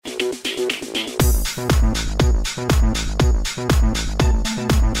Hello,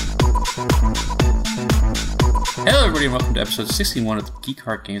 everybody, and welcome to episode 61 of the Geek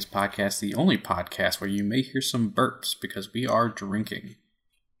Heart Games podcast, the only podcast where you may hear some burps because we are drinking.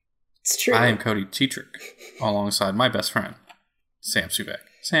 It's true. I am Cody Tetrick, alongside my best friend, Sam Subek.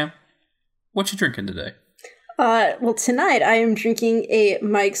 Sam, what you drinking today? Well, tonight I am drinking a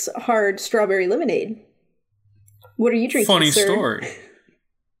Mike's Hard Strawberry Lemonade. What are you drinking, Funny sir? story.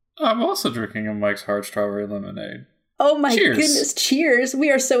 I'm also drinking a Mike's Hard Strawberry Lemonade. Oh my Cheers. goodness! Cheers! We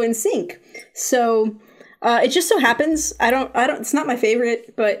are so in sync. So, it just so happens I don't. It's not my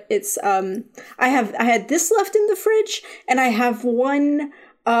favorite, but it's. I had this left in the fridge, and I have one.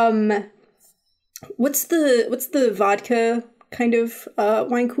 What's the vodka kind of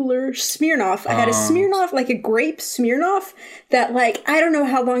wine cooler? Smirnoff. I had a Smirnoff, like a grape Smirnoff that, like, I don't know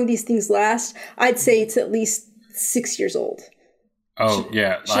how long these things last. I'd say it's at least 6 years old. Oh,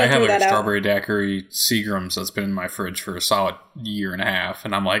 yeah. Should I have like a out? strawberry daiquiri Seagram's that's been in my fridge for a solid year and a half,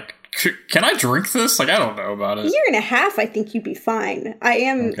 and I'm like, can I drink this? Like, I don't know about it. A year and a half, I think you'd be fine.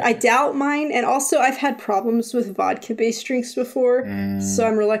 Okay. I doubt mine, and also I've had problems with vodka-based drinks before, so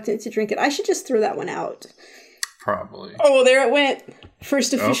I'm reluctant to drink it. I should just throw that one out. Probably. Oh, there it went.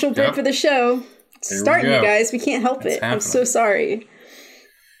 First official burp of the show. Starting, you guys. We can't help it. Happening. I'm so sorry.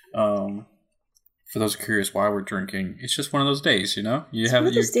 For those curious why we're drinking, it's just one of those days, you know? It's one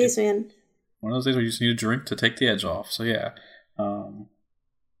of those days, man. One of those days where you just need a drink to take the edge off. So, yeah. All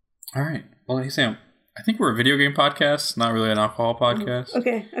right. Well, hey, Sam, I think we're a video game podcast, not really an alcohol podcast.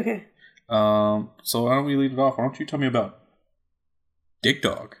 Okay. So why don't we lead it off? Why don't you tell me about Dig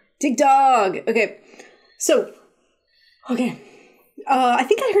Dog? Dig Dog. Okay. So, I think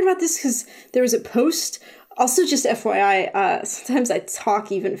I heard about this because there was a post. Also, just FYI, sometimes I talk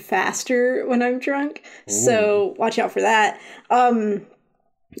even faster when I'm drunk, so watch out for that.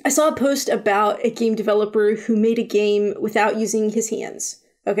 I saw a post about a game developer who made a game without using his hands.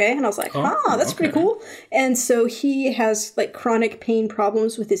 Okay, and I was like, that's pretty cool. And so he has, like, chronic pain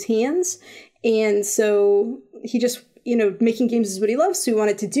problems with his hands, and so he just, making games is what he loves, so he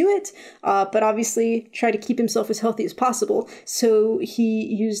wanted to do it, but obviously try to keep himself as healthy as possible. So he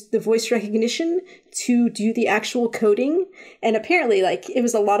used the voice recognition to do the actual coding, and apparently, like, it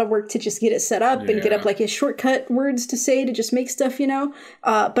was a lot of work to just get it set up and get up, like, his shortcut words to say to just make stuff,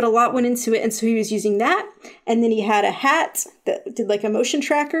 but a lot went into it, and so he was using that, and then he had a hat that did, like, a motion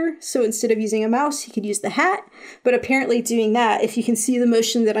tracker, so instead of using a mouse, he could use the hat, but apparently doing that, if you can see the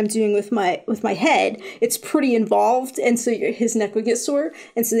motion that I'm doing with my head, it's pretty involved, and so his neck would get sore,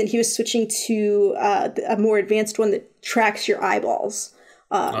 and so then he was switching to a more advanced one that tracks your eyeballs.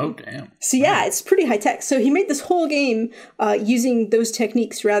 Oh, damn. So yeah, it's pretty high tech. So he made this whole game using those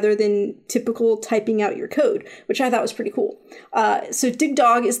techniques rather than typical typing out your code, which I thought was pretty cool. So Dig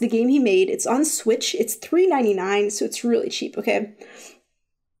Dog is the game he made. It's on Switch. It's $3.99, so it's really cheap, okay?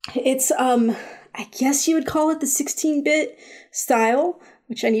 It's, I guess you would call it the 16-bit style,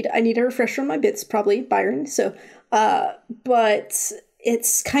 which I need a refresher on my bits, probably, Byron. So, but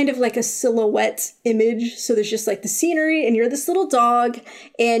it's kind of like a silhouette image. So there's just, like, the scenery, and you're this little dog,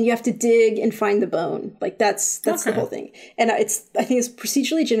 and you have to dig and find the bone. Like, that's the whole thing. And I think it's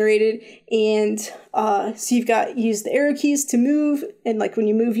procedurally generated, and so you use the arrow keys to move, and, like, when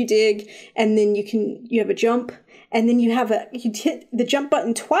you move, you dig, and then you have a jump, and then you hit the jump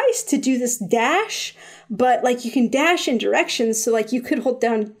button twice to do this dash, but, like, you can dash in directions, so, like, you could hold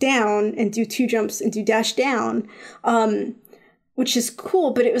down and do 2 jumps and do dash down, which is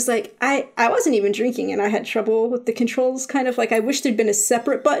cool, but it was like, I wasn't even drinking, and I had trouble with the controls, kind of, like, I wish there'd been a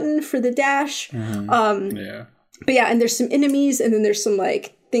separate button for the dash. Yeah. But yeah, and there's some enemies, and then there's some,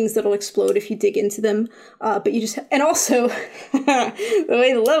 like, things that'll explode if you dig into them. But you just, and also, the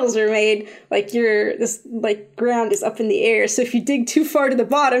way the levels are made, like, this, like, ground is up in the air, so if you dig too far to the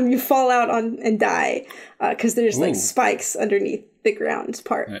bottom, you fall out and die, because there's, like, spikes underneath the ground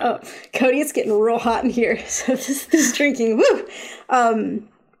part. Yeah. Oh, Cody, it's getting real hot in here, so this drinking, woo!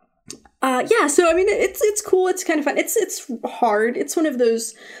 Yeah, so I mean, it's cool, it's kind of fun. It's hard. It's one of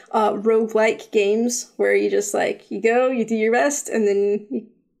those roguelike games where you just, like, you go, you do your best, and then you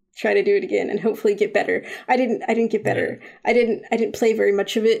try to do it again and hopefully get better. I didn't get better. Yeah. I didn't play very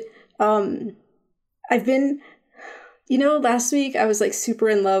much of it. I've been, last week I was, like, super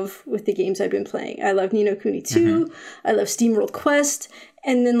in love with the games I've been playing. I love Ni no Kuni 2. Mm-hmm. I love SteamWorld Quest.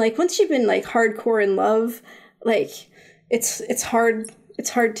 And then, like, once you've been, like, hardcore in love, like, it's hard. It's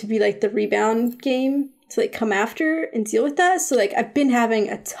hard to be, like, the rebound game to, like, come after and deal with that. So, like, I've been having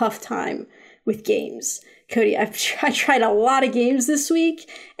a tough time with games. Cody, I tried a lot of games this week,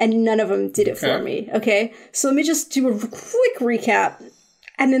 and none of them did it for me, okay? So let me just do a quick recap.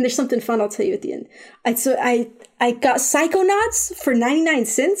 And then there's something fun I'll tell you at the end. I got Psychonauts for 99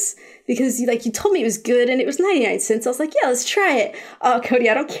 cents because you told me it was good and it was 99 cents. I was like, yeah, let's try it.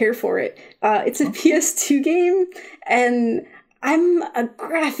 Cody, I don't care for it. It's a PS2 game and I'm a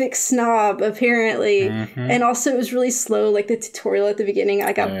graphic snob, apparently. And also it was really slow, like the tutorial at the beginning.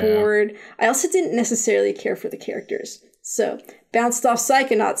 I got bored. I also didn't necessarily care for the characters. So bounced off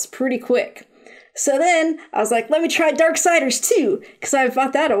Psychonauts pretty quick. So then I was like, let me try Darksiders 2, because I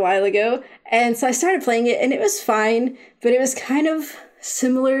bought that a while ago. And so I started playing it, and it was fine, but it was kind of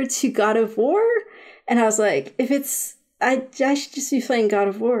similar to God of War. And I was like, I should just be playing God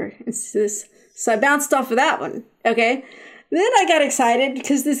of War instead of this. So I bounced off of that one, okay? Then I got excited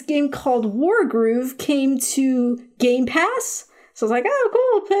because this game called Wargroove came to Game Pass. So I was like, oh,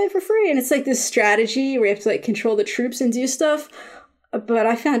 cool, I'll play it for free. And it's like this strategy where you have to control the troops and do stuff. But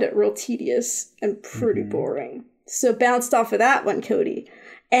I found it real tedious and pretty boring. So bounced off of that one, Cody.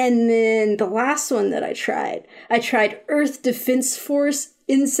 And then the last one that I tried Earth Defense Force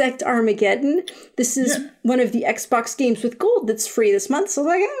Insect Armageddon. This is one of the Xbox games with gold that's free this month. So I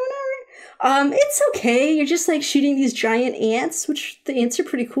was like, oh, whatever. It's okay. You're just shooting these giant ants, which the ants are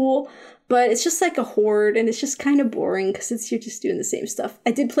pretty cool. But it's just like a horde, and it's just kind of boring because you're just doing the same stuff.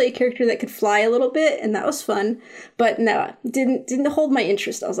 I did play a character that could fly a little bit, and that was fun. But no, didn't hold my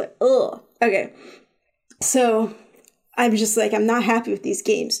interest. I was like, ugh. Okay. So I'm just I'm not happy with these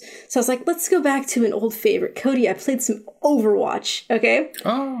games. So I was like, let's go back to an old favorite. Cody, I played some Overwatch, okay?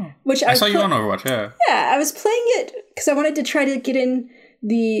 Oh. Which I saw you on Overwatch, yeah. Yeah, I was playing it because I wanted to try to get in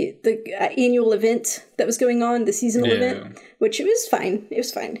the annual event that was going on, the seasonal event, which it was fine. It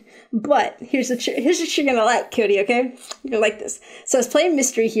was fine. But here's what you're going to like, Cody, okay? You're going to like this. So I was playing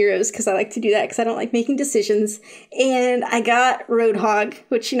Mystery Heroes because I like to do that because I don't like making decisions. And I got Roadhog,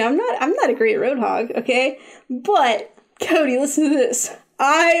 which, I'm not a great Roadhog, okay? But, Cody, listen to this.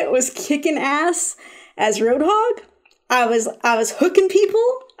 I was kicking ass as Roadhog. I was hooking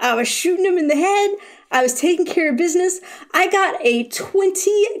people. I was shooting them in the head. I was taking care of business. I got a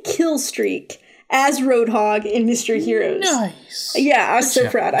 20 kill streak as Roadhog in Mystery Heroes. Nice. Yeah, I was so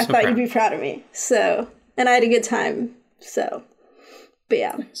proud. I thought you'd be proud of me. So, and I had a good time. So, but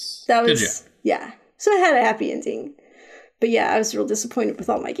yeah, that was, So I had a happy ending. But yeah, I was real disappointed with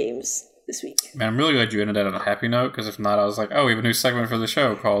all my games this week. Man, I'm really glad you ended that on a happy note, because if not, I was like, oh, we have a new segment for the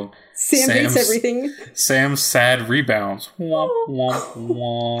show called Sam Hates Everything. Sam's Sad Rebounds. Womp, womp,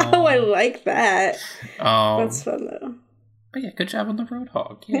 womp. Oh, I like that. That's fun, though. But yeah, good job on the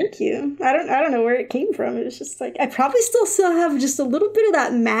Roadhog. Yeah. Thank you. I don't know where it came from. It was just I probably still have just a little bit of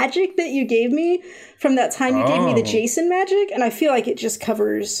that magic that you gave me from that time you gave me the Jason magic, and I feel like it just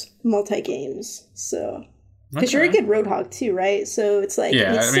covers multi-games, so... Because you're a good Roadhog too, right? So it's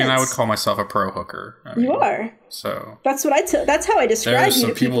I would call myself a pro hooker. You are. So that's what that's how I describe you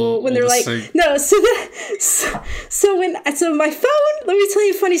to people when they're like, no. So my phone. Let me tell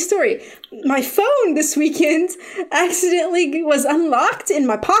you a funny story. My phone this weekend accidentally was unlocked in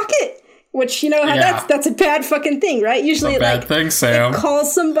my pocket. Which, that's a bad fucking thing, right? Usually bad thing, Sam. It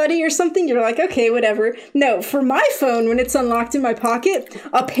calls somebody or something, you're like, okay, whatever. No, for my phone, when it's unlocked in my pocket,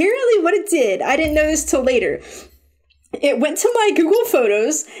 apparently what it did, I didn't know this till later, it went to my Google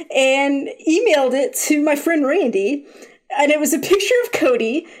Photos and emailed it to my friend Randy, and it was a picture of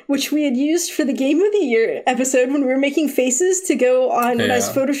Cody, which we had used for the Game of the Year episode when we were making faces to go on when I was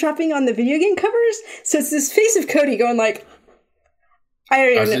photoshopping on the video game covers. So it's this face of Cody going like...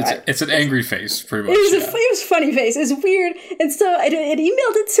 It's an angry face, pretty much. It was a funny face. It was weird. And so it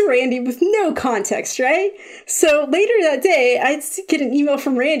emailed it to Randy with no context, right? So later that day, I get an email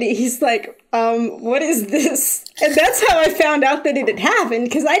from Randy. He's like, what is this? And that's how I found out that it had happened,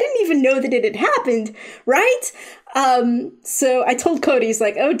 because I didn't even know that it had happened, right? So I told Cody, he's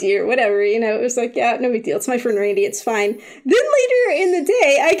like, oh dear, whatever, it was like, yeah, no big deal. It's my friend Randy, it's fine. Then later in the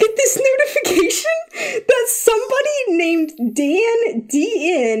day, I get this notification that somebody named Dan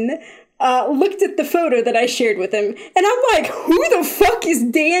DN looked at the photo that I shared with him. And I'm like, who the fuck is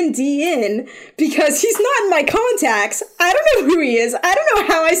Dan DN? Because he's not in my contacts. I don't know who he is. I don't know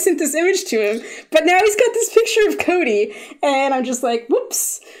how I sent this image to him. But now he's got this picture of Cody. And I'm just like,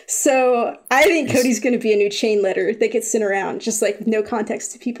 whoops. So I think Cody's going to be a new chain letter that gets sent around, just with no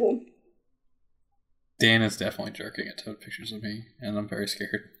context to people. Dan is definitely jerking at toad pictures of me. And I'm very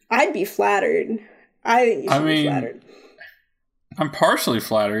scared. I'd be flattered. I think you should be flattered. I'm partially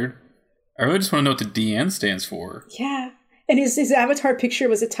flattered. I really just want to know what the DN stands for. Yeah. And his avatar picture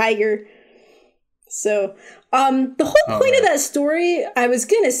was a tiger. So, the whole point of that story, I was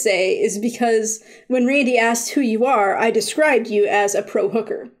going to say, is because when Randy asked who you are, I described you as a pro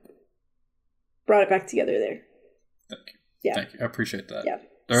hooker. Brought it back together there. Thank you. Yeah. Thank you. I appreciate that. Yeah.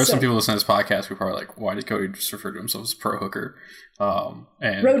 There are some people listening to this podcast who are probably like, why did Cody just refer to himself as pro hooker? And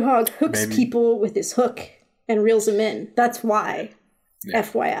Roadhog hooks people with his hook and reels them in. That's why. Yeah.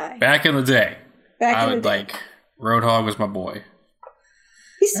 FYI. Back in the day, Roadhog was my boy.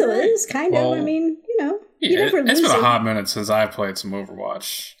 He still is, kind of. I mean, you never lose. It's been a hot minute since I played some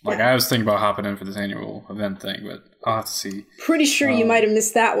Overwatch. I was thinking about hopping in for this annual event thing, but I'll have to see. Pretty sure you might have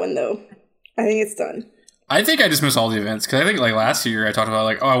missed that one, though. I think it's done. I think I just missed all the events, because I think last year I talked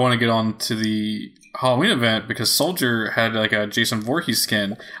about I want to get on to the Halloween event because Soldier had a Jason Voorhees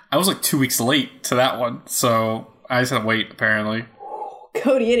skin. I was 2 weeks late to that one, so I just had to wait, apparently.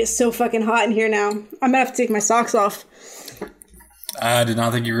 Cody, it is so fucking hot in here now. I'm gonna have to take my socks off. I did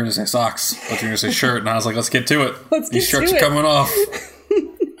not think you were gonna say socks, but you were gonna say shirt, and I was like, let's get to it. These shirts are coming off.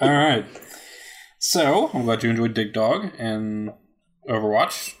 Alright. So, I'm glad you enjoyed Dig Dog and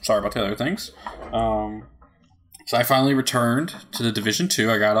Overwatch. Sorry about the other things. So I finally returned to the Division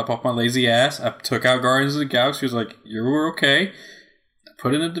 2. I got up off my lazy ass. I took out Guardians of the Galaxy. Was like, you were okay. I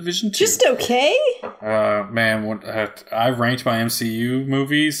put in a Division 2. Just okay? Man, I ranked my MCU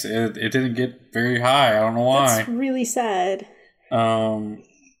movies. It didn't get very high. I don't know why. That's really sad. Okay.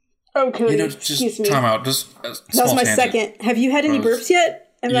 Excuse me. Time out. That was my second. Have you had any burps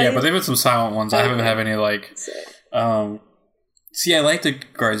yet? But they've been some silent ones. I haven't had any See, I like the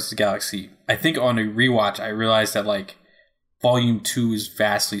Guardians of the Galaxy. I think on a rewatch, I realized that Volume 2 is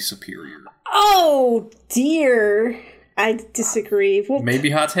vastly superior. Oh dear, I disagree. Well, maybe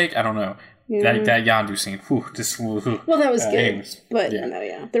hot take. I don't know. Yeah. That Yondu scene. Well, that was good, but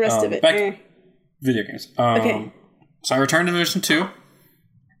the rest of it. Back video games. Okay. So I returned to Division 2.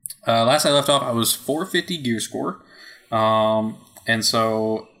 Last I left off, I was 450 gear score, and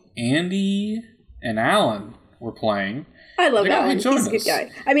so Andy and Alan were playing. I love Alan. He's a good guy.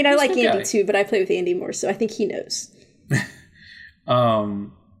 I mean, I like Andy too, but I play with Andy more, so I think he knows.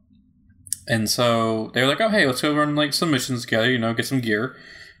 And so they were like, "Oh, hey, let's go run some missions together. Get some gear."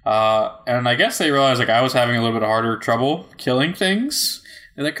 And I guess they realized I was having a little bit harder trouble killing things.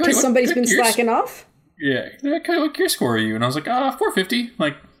 They're like, "Because somebody's been slacking off." Yeah. They're like, "What gear score are you?" And I was like, 450.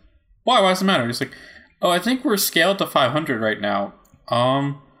 Why? Why does it matter? He's like, "Oh, I think we're scaled to 500 right now.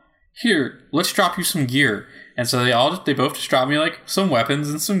 Here, let's drop you some gear." And so they both just dropped me some weapons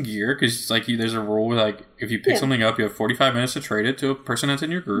and some gear, because there's a rule where if you pick something up, you have 45 minutes to trade it to a person that's in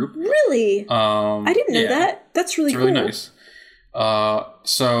your group. Really? I didn't know that. That's really cool. Really nice.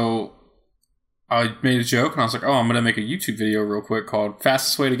 So I made a joke, and I was like, I'm going to make a YouTube video real quick called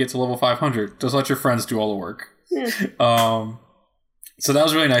 "Fastest Way to Get to Level 500." Just let your friends do all the work. Yeah. So that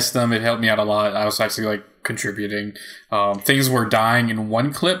was really nice of them. It helped me out a lot. I was actually contributing. Things were dying in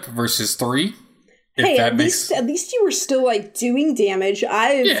one clip versus 3. Hey, at least you were still doing damage.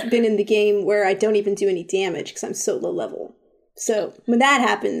 I've been in the game where I don't even do any damage because I'm so low level. So when that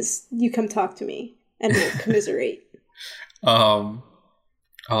happens, you come talk to me and we'll commiserate. I'll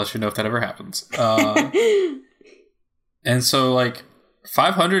let you know if that ever happens. And so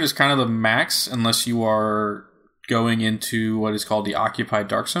 500 is kind of the max unless you are going into what is called the Occupied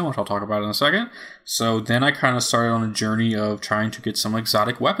Dark Zone, which I'll talk about in a second. So then I kind of started on a journey of trying to get some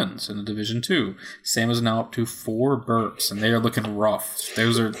exotic weapons in the Division 2. Sam is now up to 4 burps, and they are looking rough.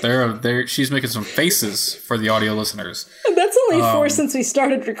 She's making some faces for the audio listeners. And that's only 4 since we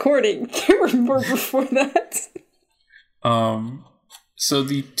started recording. There were more before that. So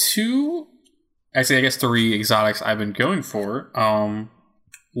the 2, actually I guess 3 exotics I've been going for,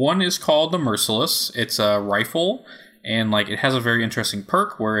 one is called the Merciless. It's a rifle, and it has a very interesting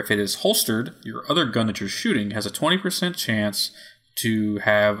perk where if it is holstered, your other gun that you're shooting has a 20% chance to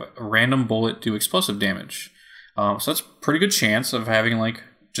have a random bullet do explosive damage. So that's a pretty good chance of having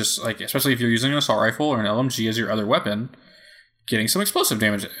especially if you're using an assault rifle or an LMG as your other weapon, getting some explosive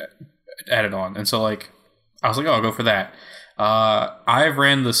damage added on. And so I was like, I'll go for that. I've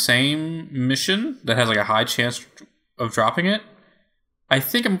ran the same mission that has a high chance of dropping it. I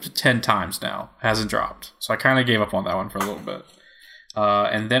think I'm up to 10 times now. Hasn't dropped. So I kind of gave up on that one for a little bit.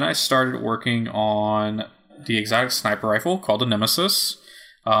 And then I started working on the exotic sniper rifle called the Nemesis.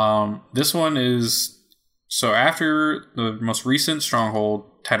 This one is... So after the most recent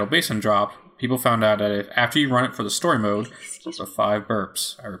Stronghold Tidal Basin drop, people found out that after you run it for the story mode, it's up to 5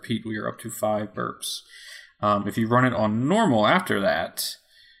 burps. I repeat, we are up to 5 burps. If you run it on normal after that...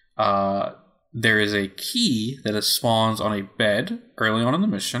 there is a key that spawns on a bed early on in the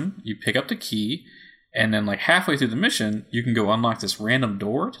mission. You pick up the key, and then halfway through the mission, you can go unlock this random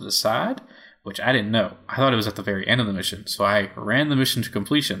door to the side, which I didn't know. I thought it was at the very end of the mission, so I ran the mission to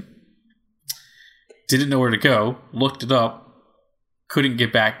completion. Didn't know where to go, looked it up, couldn't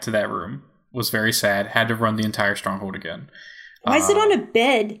get back to that room. Was very sad, had to run the entire Stronghold again. Why is it on a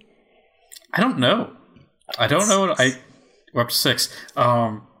bed? I don't know. We're up to 6.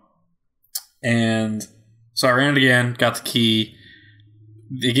 And so I ran it again, got the key.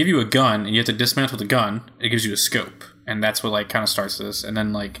 They give you a gun, and you have to dismantle the gun. It gives you a scope, and that's what like kind of starts this. And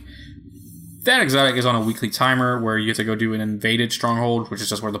then like that exotic is on a weekly timer where you have to go do an invaded stronghold, which is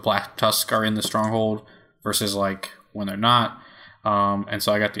just where the Black Tusk are in the stronghold, versus like when they're not. And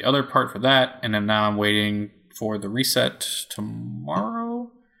so I got the other part for that, and then now I'm waiting for the reset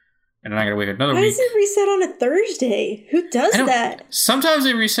tomorrow. And then I gotta wait another week. Why does it reset on a Thursday? Who does that? Sometimes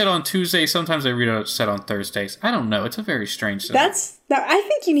they reset on Tuesdays, sometimes they reset on Thursdays. I don't know. It's a very strange thing. I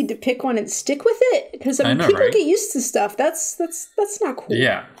think you need to pick one and stick with it. Because people get used to stuff. That's not cool.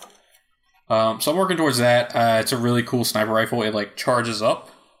 Yeah. So I'm working towards that. It's a really cool sniper rifle. It like charges up.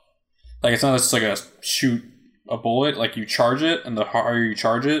 Like it's not just like a shoot a bullet. Like you charge it, and the harder you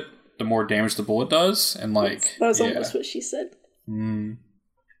charge it, the more damage the bullet does. And like that was almost what she said. And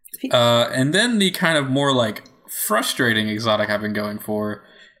then the kind of more like frustrating exotic I've been going for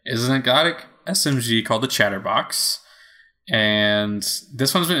is an exotic SMG called the Chatterbox. And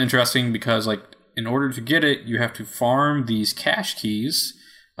this one's been interesting because like in order to get it, you have to farm these cache keys.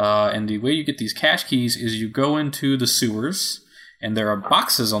 And the way you get these cache keys is you go into the sewers, and there are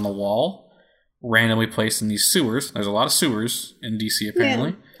boxes on the wall randomly placed in these sewers. There's a lot of sewers in DC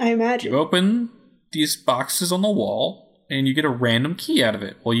apparently. Yeah, I imagine. You open these boxes on the wall, and you get a random key out of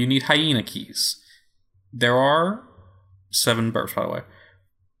it. Well, you need hyena keys. There are 7 burps, by the way.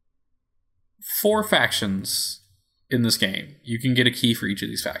 4 factions in this game. You can get a key for each of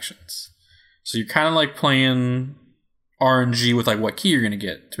these factions. So you're kind of like playing RNG with like what key you're going to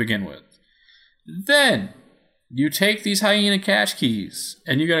get to begin with. Then you take these hyena cache keys,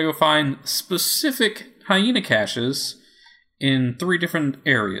 and you got to go find specific hyena caches in 3 different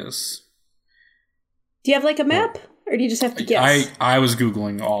areas. Do you have like a map? Or do you just have to guess? I was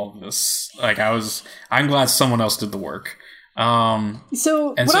Googling all of this. Like I'm glad someone else did the work.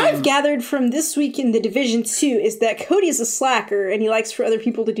 So I've gathered from this week in the Division 2 is that Cody is a slacker and he likes for other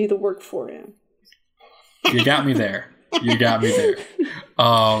people to do the work for him. You got me there.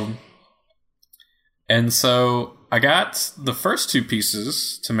 And so I got the first 2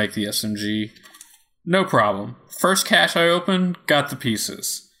 pieces to make the SMG. No problem. First cache I opened, got the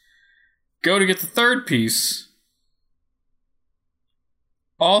pieces. Go to get the 3rd piece.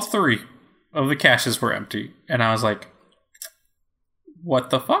 All 3 of the caches were empty. And I was like, what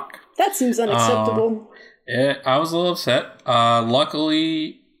the fuck? That seems unacceptable. I was a little upset.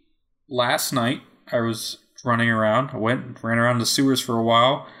 Luckily, last night, I was running around. I ran around the sewers for a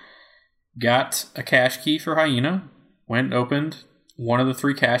while. Got a cache key for hyena. Went and opened one of the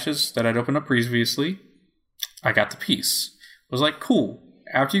 3 caches that I'd opened up previously. I got the piece. I was like, cool.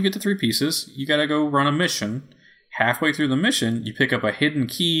 After you get the 3 pieces, you gotta go run a mission. Halfway through the mission, you pick up a hidden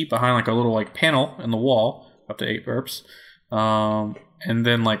key behind like a little like panel in the wall, up to 8 burps. And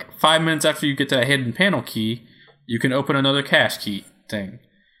then like 5 minutes after you get that hidden panel key, you can open another cache key thing.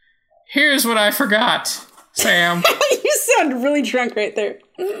 Here's what I forgot, Sam. You sound really drunk right there.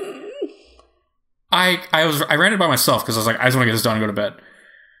 I ran it by myself because I was like, I just want to get this done and go to bed.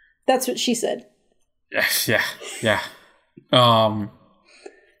 That's what she said. Yeah.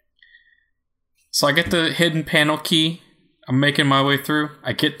 So I get the hidden panel key. I'm making my way through.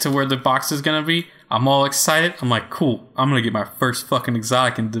 I get to where the box is going to be. I'm all excited. I'm like, cool. I'm going to get my first fucking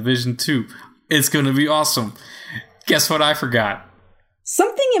exotic in Division 2. It's going to be awesome. Guess what I forgot?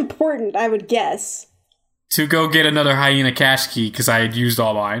 Something important, I would guess. To go get another hyena cache key because I had used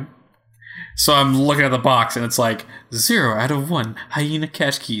all mine. So I'm looking at the box and it's like 0 out of 1 hyena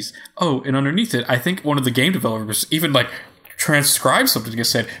cache keys. Oh, and underneath it, I think one of the game developers even like transcribed something and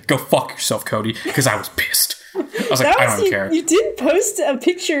said, "Go fuck yourself, Cody," because I was pissed. I was like, I don't care. You did post a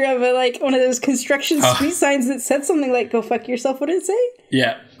picture of one of those construction street signs that said something like "Go fuck yourself." What did it say?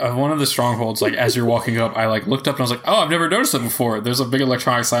 Yeah, one of the strongholds. Like as you're walking up, I like looked up and I was like, "Oh, I've never noticed that before." There's a big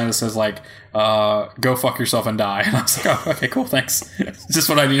electronic sign that says like "Go fuck yourself and die," and I was like, "Oh, okay, cool, thanks." Just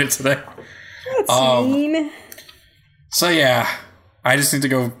what I needed today. That's mean. So yeah, I just need to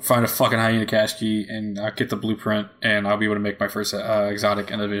go find a fucking hyena cache key and I'll get the blueprint and I'll be able to make my first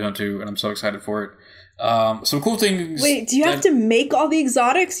exotic in Division 2, and I'm so excited for it. Some cool things. Wait, do you have to make all the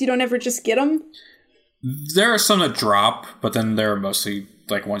exotics? You don't ever just get them? There are some that drop, but then they're mostly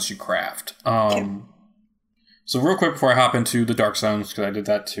like once you craft. Okay. So real quick before I hop into the Dark Zones, because I did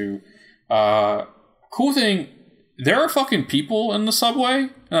that too. Cool thing, there are fucking people in the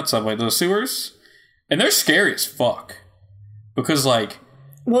the sewers, and they're scary as fuck. Because like,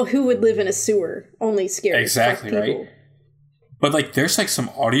 well, who would live in a sewer? Only scary. Exactly, right? But like, there's like some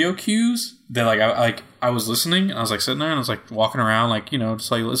audio cues that like I was listening, and I was like sitting there, and I was like walking around, like, you know,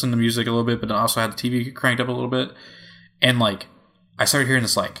 just like listening to music a little bit, but then also had the TV cranked up a little bit, and like I started hearing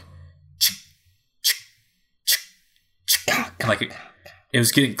this like, and like it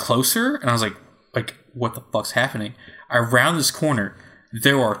was getting closer, and I was like what the fuck's happening? Around this corner,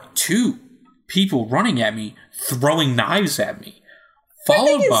 there are 2 people running at me, throwing knives at me,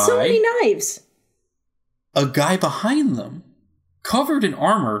 followed by so many knives. A guy behind them, covered in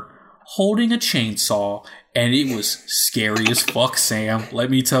armor, holding a chainsaw, and it was scary as fuck, Sam.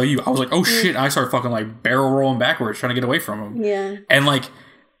 Let me tell you. I was like, oh shit, and I started fucking like barrel rolling backwards, trying to get away from him. Yeah. And like,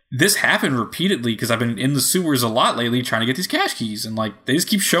 this happened repeatedly, because I've been in the sewers a lot lately trying to get these cash keys, and like, they just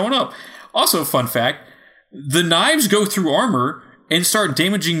keep showing up. Also, fun fact, the knives go through armor and start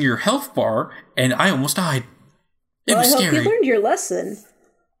damaging your health bar, and I almost died. It was scary. I hope you learned your lesson.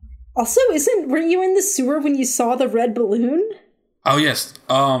 Also, were you in the sewer when you saw the red balloon? Oh, yes.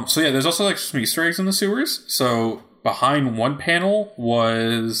 So yeah, there's also like some Easter eggs in the sewers. So behind one panel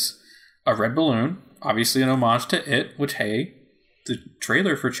was a red balloon, obviously an homage to It, which, hey, the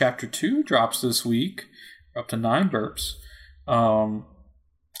trailer for Chapter 2 drops this week. We're up to 9 burps.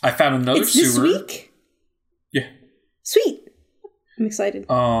 I found another sewer. This week? Yeah. Sweet. I'm excited.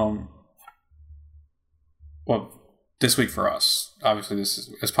 Well, this week for us. Obviously, this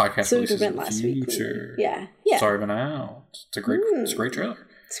podcast so releases in the last future. Week. Yeah. It's already been out. It's a great trailer.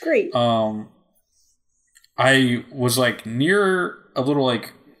 It's great. I was like near a little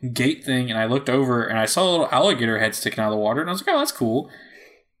like gate thing, and I looked over and I saw a little alligator head sticking out of the water, and I was like, oh, that's cool.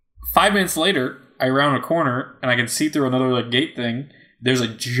 5 minutes later, I round a corner and I can see through another like gate thing. There's a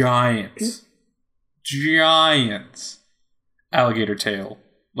giant alligator tail,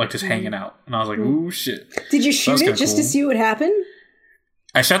 like just hanging out. And I was like, ooh, shit. Did you shoot it just to see what happened?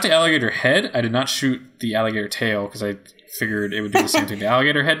 I shot the alligator head. I did not shoot the alligator tail, because I figured it would do the same thing the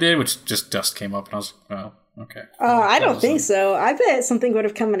alligator head did, which just dust came up. And I was like, oh, okay. I don't think so. I bet something would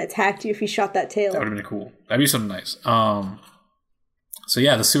have come and attacked you if you shot that tail. That would have been cool. That'd be something nice. So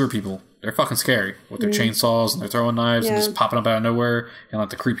yeah, the sewer people, they're fucking scary with their chainsaws, and they're throwing knives and just popping up out of nowhere, and like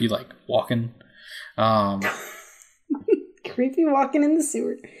the creepy like walking. Creepy walking in the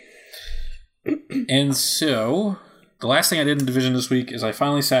sewer. And so the last thing I did in Division this week is I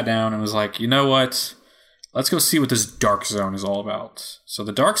finally sat down and was like, you know what? Let's go see what this Dark Zone is all about. So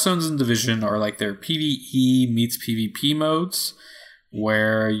the Dark Zones in Division are like their PvE meets PvP modes,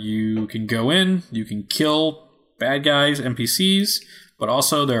 where you can go in, you can kill bad guys, NPCs, but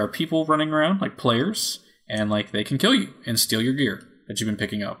also there are people running around, like players, and like they can kill you and steal your gear that you've been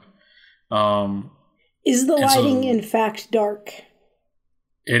picking up. Is the lighting in fact dark?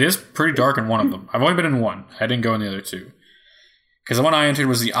 It is pretty dark in one of them. I've only been in one. I didn't go in the other 2. Because the one I entered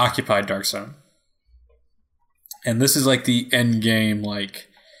was the Occupied Dark Zone. And this is like the end game, like,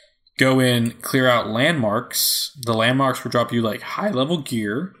 go in, clear out landmarks. The landmarks will drop you like high-level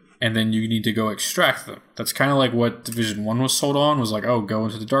gear, and then you need to go extract them. That's kind of like what Division 1 was sold on, was like, oh, go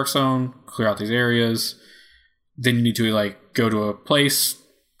into the Dark Zone, clear out these areas. Then you need to like go to a place,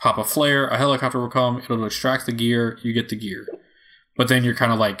 pop a flare, a helicopter will come, it'll extract the gear, you get the gear. But then you're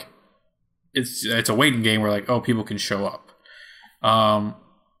kind of like, it's a waiting game where like, oh, people can show up.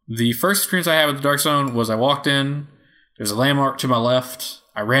 The first experience I had with the Dark Zone was I walked in, there's a landmark to my left,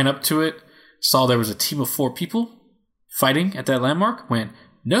 I ran up to it, saw there was a team of 4 people fighting at that landmark, went,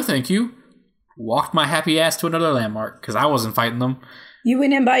 no thank you, walked my happy ass to another landmark, because I wasn't fighting them. You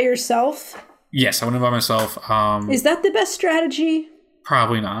went in by yourself? Yes, I went in by myself. Is that the best strategy?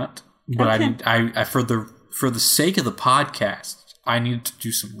 Probably not. But okay. I for the sake of the podcast, I need to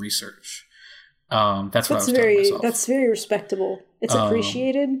do some research. That's what I was telling myself. That's very respectable. It's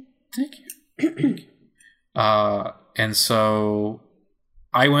appreciated. Thank you. And so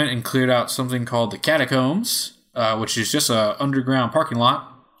I went and cleared out something called the Catacombs, which is just a underground parking lot.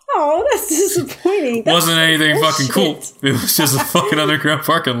 Oh, that's disappointing. Wasn't anything fucking cool. It was just a fucking underground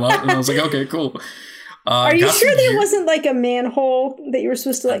parking lot, and I was like, okay, cool. Are you sure there wasn't like a manhole that you were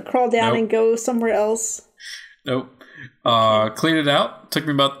supposed to like crawl down and go somewhere else? Nope. Cleaned it out. Took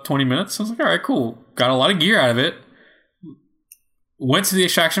me about 20 minutes. I was like, all right, cool. Got a lot of gear out of it. Went to the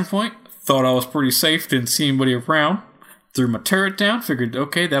extraction point. Thought I was pretty safe. Didn't see anybody around. Threw my turret down. Figured,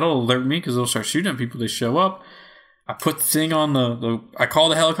 okay, that'll alert me because they'll start shooting at people. They show up. I put the thing on I call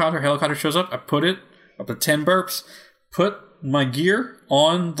the helicopter. Helicopter shows up. I put it up to 10 burps. Put my gear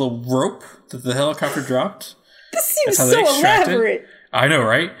on the rope that the helicopter dropped. This seems so elaborate. I know,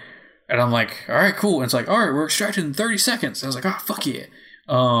 right? And I'm like, all right, cool. And it's like, all right, we're extracted in 30 seconds. I was like, oh, fuck yeah.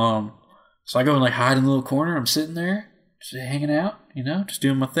 So I go and like hide in a little corner. I'm sitting there, just hanging out, just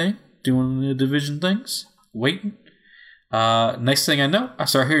doing my thing, doing the Division things, waiting. Next thing I know, I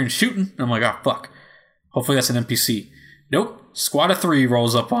start hearing shooting. And I'm like, oh, fuck. Hopefully that's an NPC. Nope. Squad of 3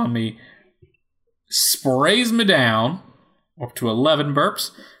 rolls up on me, sprays me down up to 11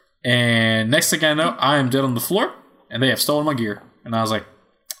 burps, and next thing I know, I am dead on the floor, and they have stolen my gear. And I was like,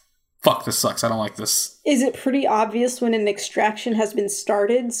 fuck, this sucks. I don't like this. Is it pretty obvious when an extraction has been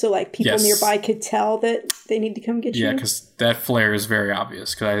started, so like people nearby could tell that they need to come get you? Yeah, because that flare is very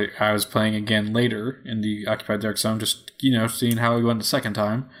obvious. Because I was playing again later in the Occupied Dark Zone, just, seeing how it went the second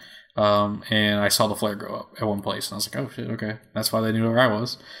time. And I saw the flare go up at one place, and I was like, oh shit, okay. That's why they knew where I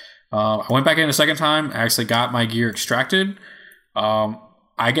was. I went back in a second time, actually got my gear extracted.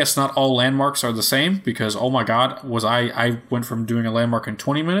 I guess not all landmarks are the same, because, oh my god, I went from doing a landmark in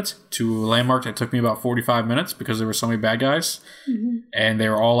 20 minutes to a landmark that took me about 45 minutes because there were so many bad guys. Mm-hmm. And they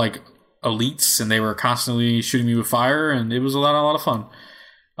were all like elites, and they were constantly shooting me with fire, and it was a lot of fun.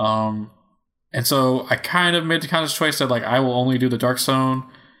 And so I kind of made the conscious choice that like I will only do the Dark Zone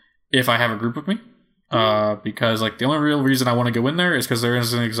if I have a group with me. Because like the only real reason I want to go in there is because there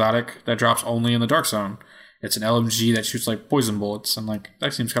is an exotic that drops only in the Dark Zone. It's an LMG that shoots like poison bullets, and like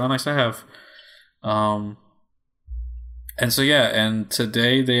that seems kind of nice to have. And so and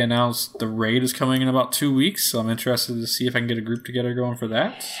today they announced the raid is coming in about 2 weeks, so I'm interested to see if I can get a group together going for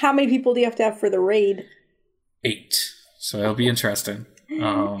that. How many people do you have to have for the raid? 8, so it'll be interesting.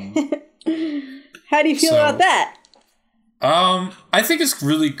 How do you feel about that? I think it's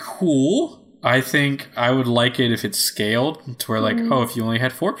really cool. I think I would like it if it's scaled to where like, if you only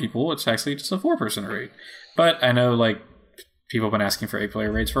had 4 people, it's actually just a 4-person raid. But I know, like, people have been asking for 8-player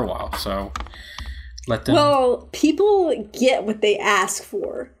raids for a while, so let them... Well, people get what they ask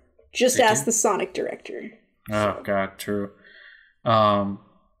for. Just ask the Sonic director. Oh, God, true. But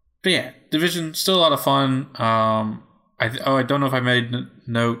yeah, Division, still a lot of fun. I don't know if I made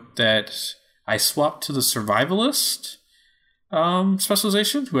note that I swapped to the Survivalist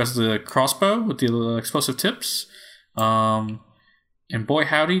specialization, who has the crossbow with the explosive tips. And boy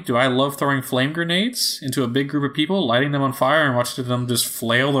howdy, do I love throwing flame grenades into a big group of people, lighting them on fire, and watching them just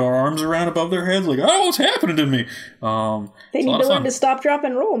flail their arms around above their heads like, oh, what's happening to me? They need to learn to stop, drop,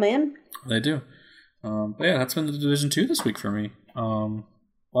 and roll, man. They do. But yeah, that's been the Division 2 this week for me. A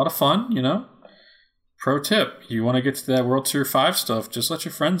lot of fun, Pro tip, you want to get to that World Tier 5 stuff, just let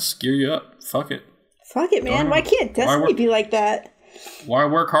your friends gear you up. Fuck it. Fuck it, man. Why can't Destiny be like that? Why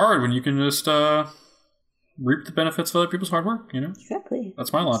work hard when you can just reap the benefits of other people's hard work, Exactly.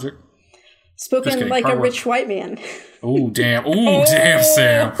 That's my logic. Spoken like a rich white man. Oh, damn. Oh, damn,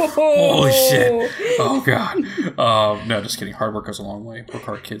 Sam. Holy shit. Oh, God. No, just kidding. Hard work goes a long way. Work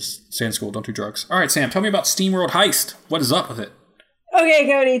hard, kids. Stay in school. Don't do drugs. All right, Sam, tell me about SteamWorld Heist. What is up with it? Okay,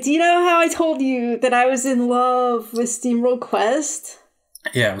 Cody, do you know how I told you that I was in love with SteamWorld Quest?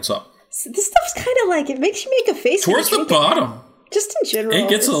 Yeah, what's up? So this stuff's kind of like, it makes you make a face. Towards the bottom. Just in general. It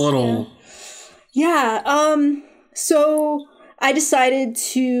gets a little... Yeah, so I decided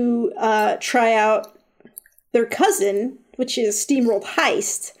to try out their cousin, which is SteamWorld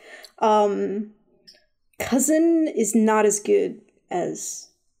Heist. Cousin is not as good as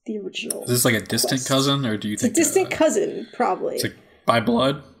the original. Is this like a distant cousin, or do you think... It's a distant cousin, probably. It's like by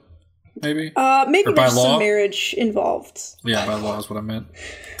blood, maybe? Maybe there's some marriage involved. Yeah, by law is what I meant.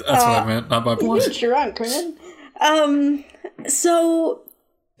 That's what I meant, not by blood. You're drunk, man. So...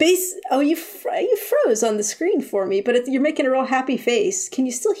 you froze on the screen for me, but you're making a real happy face. Can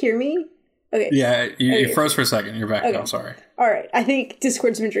you still hear me? Okay. Yeah, you froze for a second. You're back now. Sorry. All right. I think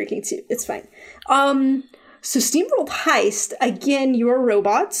Discord's been drinking too. It's fine. So SteamWorld Heist, again, you're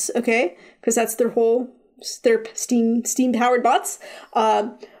robots, okay? Because that's their steam-powered bots.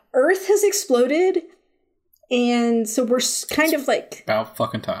 Earth has exploded, and so we're kind of like... About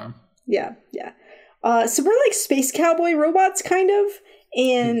fucking time. Yeah. So we're like space cowboy robots, kind of.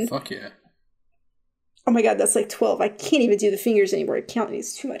 And fuck yeah. Oh my god, that's like 12. I can't even do the fingers anymore. Counting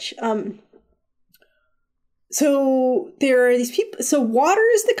is too much. So there are these people. So water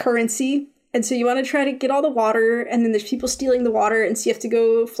is the currency. And so you want to try to get all the water. And then there's people stealing the water. And so you have to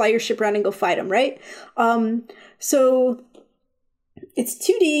go fly your ship around and go fight them, right? So it's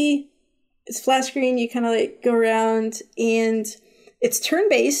 2D. It's flat screen. You kind of like go around. And it's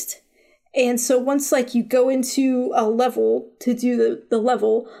turn-based. And so once like you go into a level to do the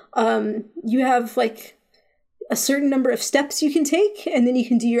level, you have like a certain number of steps you can take, and then you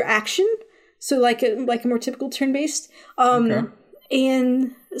can do your action. So like a more typical turn-based. Okay.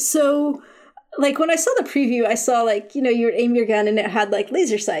 And so like when I saw the preview, I saw like, you would aim your gun and it had like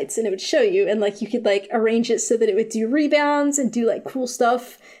laser sights and it would show you, and like you could like arrange it so that it would do rebounds and do like cool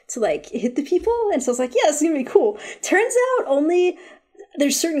stuff to like hit the people. And so I was like, yeah, this is gonna be cool. Turns out only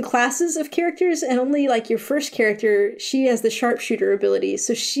there's certain classes of characters, and only like your first character, she has the sharpshooter ability,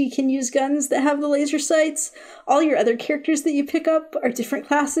 so she can use guns that have the laser sights. All your other characters that you pick up are different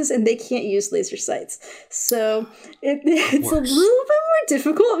classes, and they can't use laser sights. So it's a little bit more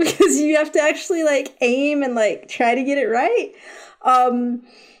difficult because you have to actually like aim and like try to get it right.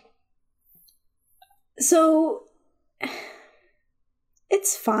 So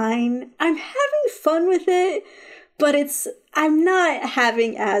it's fine. I'm having fun with it, but I'm not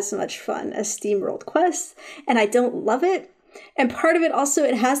having as much fun as SteamWorld Quest, and I don't love it. And part of it also,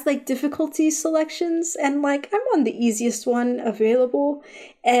 it has like difficulty selections, and like I'm on the easiest one available,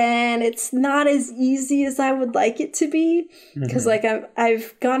 and it's not as easy as I would like it to be, because like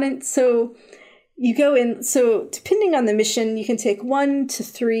I've gone in, so you go in, so depending on the mission, you can take 1 to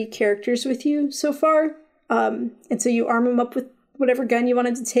 3 characters with you so far, and so you arm them up with whatever gun you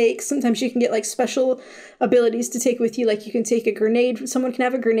wanted to take. Sometimes you can get like special abilities to take with you, like you can take a grenade, someone can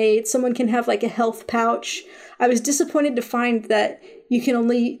have a grenade, someone can have like a health pouch. I was disappointed to find that you can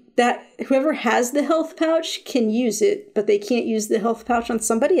only, that whoever has the health pouch can use it, but they can't use the health pouch on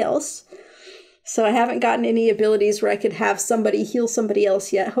somebody else. So I haven't gotten any abilities where I could have somebody heal somebody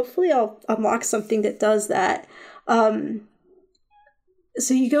else yet. Hopefully I'll unlock something that does that. So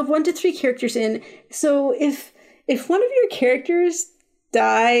you go 1 to 3 characters in. So if one of your characters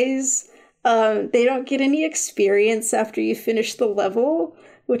dies, they don't get any experience after you finish the level,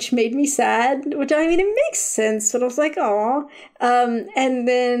 which made me sad. Which, I mean, it makes sense, but I was like, aw. And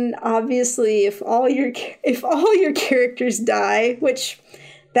then obviously, if all your characters die, which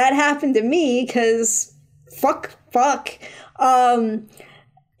that happened to me, because fuck,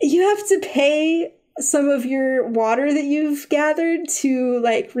 you have to pay some of your water that you've gathered to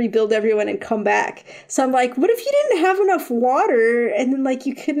like rebuild everyone and come back. So I'm like, what if you didn't have enough water and then like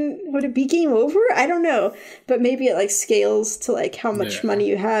you couldn't, would it be game over? I don't know. But maybe it like scales to like how much money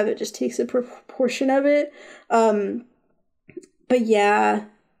you have. It just takes a proportion of it. But yeah,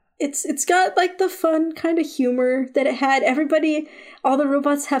 it's got like the fun kind of humor that it had. All the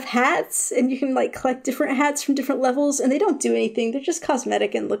robots have hats, and you can like collect different hats from different levels, and they don't do anything. They're just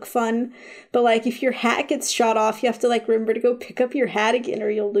cosmetic and look fun. But like if your hat gets shot off, you have to like remember to go pick up your hat again or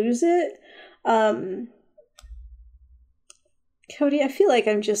you'll lose it. Cody, I feel like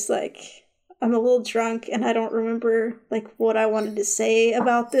I'm a little drunk and I don't remember like what I wanted to say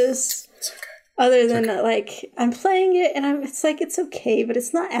about this. It's okay. Other than like I'm playing it and it's okay, but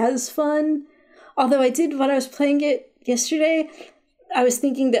it's not as fun. Although when I was playing it yesterday, I was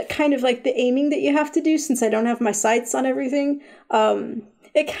thinking that kind of like the aiming that you have to do, since I don't have my sights on everything,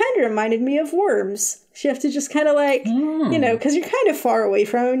 it kind of reminded me of Worms. So you have to just kind of like, because you're kind of far away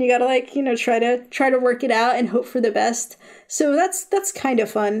from them, and you gotta like, try to work it out and hope for the best. So that's kind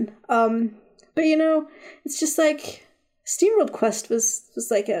of fun. But it's just like SteamWorld Quest was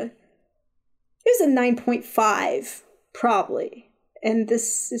like it was a 9.5 probably, and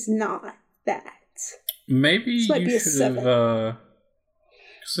this is not that. Maybe you should have.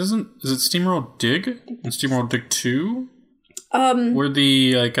 Is it SteamWorld Dig and SteamWorld Dig 2? Where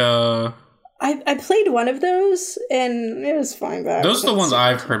the like I played one of those and it was fine. But those are the ones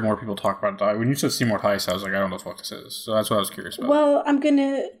I've heard more people talk about. When you said SteamWorld Heist, I was like, I don't know what this is. So that's what I was curious about. Well, I'm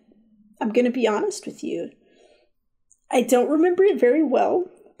gonna be honest with you. I don't remember it very well,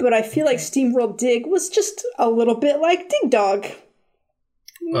 but I feel like SteamWorld Dig was just a little bit like Dig Dog.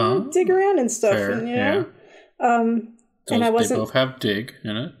 Dig around and stuff, fair, and and I wasn't. They both have Dig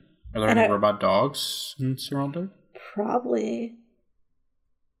in it. Are there any robot dogs in SteamWorld Dig? Probably,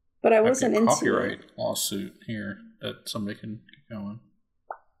 but I wasn't into copyright lawsuit here that somebody can get going.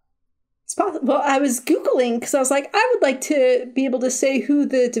 It's possible. Well, I was Googling because I was like, I would like to be able to say who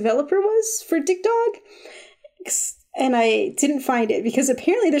the developer was for Dig Dog, and I didn't find it because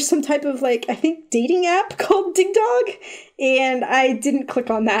apparently there's some type of like, I think, dating app called Dig Dog, and I didn't click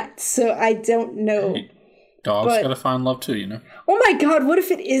on that, so I don't know. Hey, dogs gotta find love too, Oh my god, what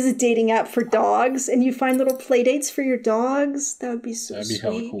if it is a dating app for dogs and you find little play dates for your dogs? That would be so That'd be sweet.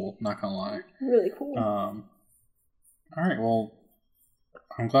 hella cool, not gonna lie. Really cool. Alright, well,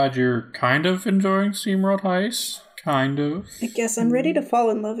 I'm glad you're kind of enjoying SteamWorld Heist. Kind of. I guess I'm ready to fall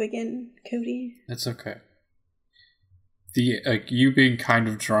in love again, Cody. It's okay. You being kind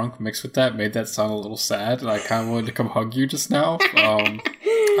of drunk mixed with that made that sound a little sad, and I kind of wanted to come hug you just now.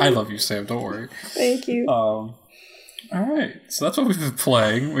 I love you, Sam. Don't worry. Thank you. All right, so that's what we've been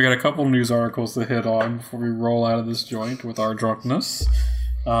playing. We got a couple news articles to hit on before we roll out of this joint with our drunkenness.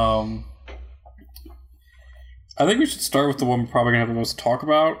 I think we should start with the one we're probably going to have the most to talk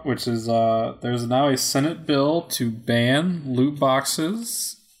about, which is there's now a Senate bill to ban loot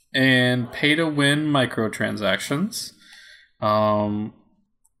boxes and pay-to-win microtransactions.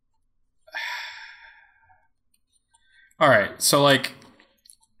 All right, so like,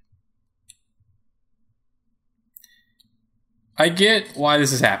 I get why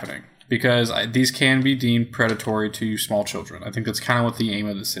this is happening because these can be deemed predatory to small children. I think that's kind of what the aim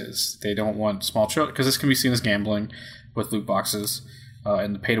of this is. They don't want small children because this can be seen as gambling with loot boxes,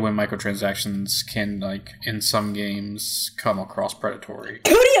 and the pay-to-win microtransactions can, like, in some games, come across predatory.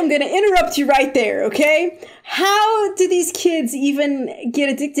 Cody, I'm going to interrupt you right there, okay? How do these kids even get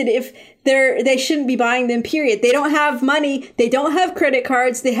addicted if they shouldn't be buying them, period? They don't have money. They don't have credit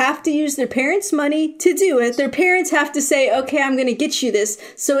cards. They have to use their parents' money to do it. Their parents have to say, okay, I'm going to get you this.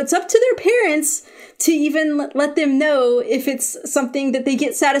 So it's up to their parents to even let them know if it's something that they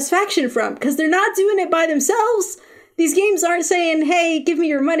get satisfaction from, because they're not doing it by themselves. These games aren't saying, hey, give me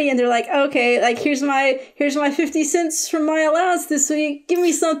your money. And they're like, okay, like, here's my 50 cents from my allowance this week. Give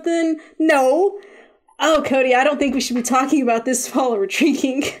me something. No. Oh, Cody, I don't think we should be talking about this while we're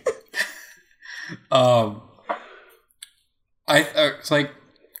drinking. It's like,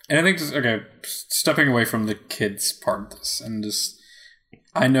 and I think just, okay, stepping away from the kids part of this and just,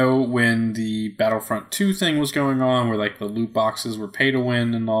 I know when the Battlefront 2 thing was going on where like the loot boxes were pay to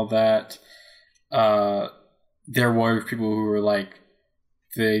win and all that, there were people who were like,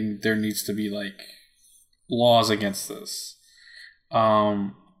 there needs to be like laws against this.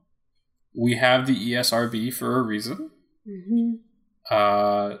 We have the ESRB for a reason.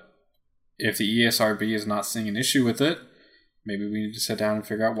 Mm-hmm. If the ESRB is not seeing an issue with it, maybe we need to sit down and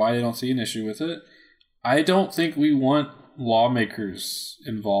figure out why they don't see an issue with it. I don't think we want lawmakers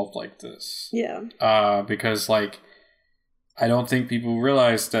involved like this. Yeah. Because like, I don't think people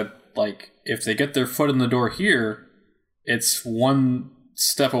realize that like, if they get their foot in the door here, it's one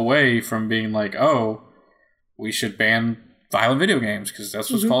step away from being like, oh, we should ban violent video games because that's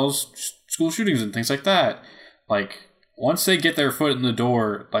what's caused school shootings and things like that. Like, once they get their foot in the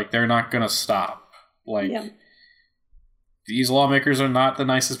door, like, they're not going to stop. Like, these lawmakers are not the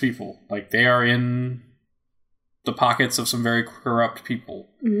nicest people. Like, they are in the pockets of some very corrupt people.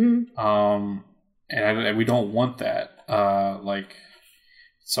 Mm-hmm. And we don't want that.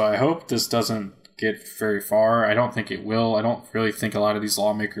 So I hope this doesn't get very far. I don't think it will. I don't really think a lot of these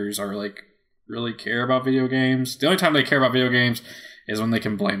lawmakers are like really care about video games. The only time they care about video games is when they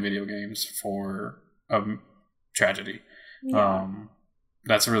can blame video games for a tragedy. Yeah.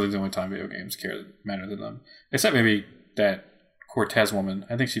 That's really the only time video games matter to them. Except maybe that Cortez woman.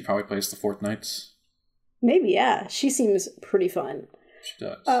 I think she probably plays the Fortnites. Maybe, yeah. She seems pretty fun. She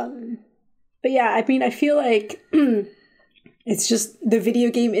does. But yeah, I mean, I feel like it's just the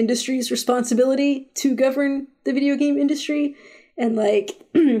video game industry's responsibility to govern the video game industry. And like,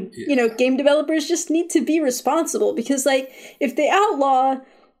 you know, game developers just need to be responsible because like, if they outlaw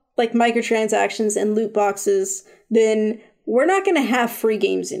like microtransactions and loot boxes, then we're not going to have free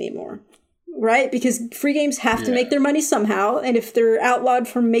games anymore, right? Because free games have to make their money somehow. And if they're outlawed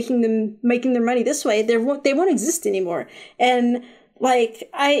from making their money this way, they won't exist anymore. And like,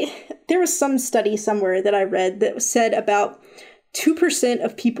 there was some study somewhere that I read that said about 2%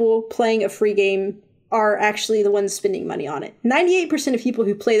 of people playing a free game are actually the ones spending money on it. 98% of people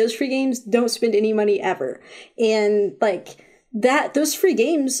who play those free games don't spend any money ever. And like those free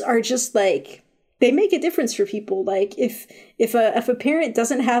games are just like, they make a difference for people. Like if a parent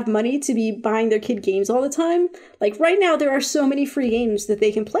doesn't have money to be buying their kid games all the time, like right now there are so many free games that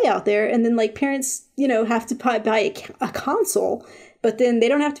they can play out there. And then like parents, you know, have to buy a console, but then they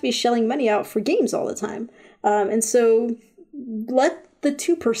don't have to be shelling money out for games all the time. And so let the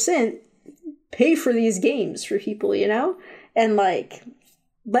 2% pay for these games for people, you know? And like,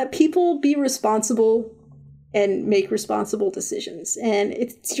 let people be responsible and make responsible decisions. And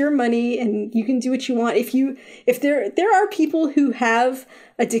it's your money and you can do what you want. If there are people who have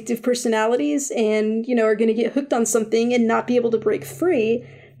addictive personalities and, you know, are going to get hooked on something and not be able to break free.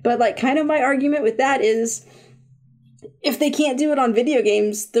 But like, kind of my argument with that is, if they can't do it on video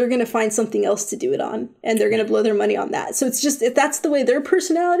games, they're going to find something else to do it on, and they're going to blow their money on that. So it's just, if that's the way their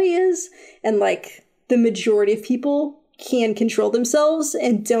personality is, and like the majority of people can control themselves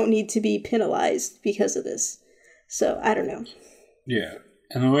and don't need to be penalized because of this. So I don't know. Yeah.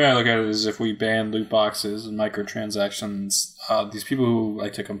 And the way I look at it is if we ban loot boxes and microtransactions, these people who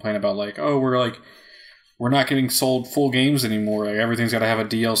like to complain about like, oh, we're not getting sold full games anymore. Like everything's got to have a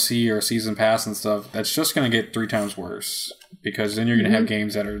DLC or a season pass and stuff. That's just going to get 3 times worse because then you're going to have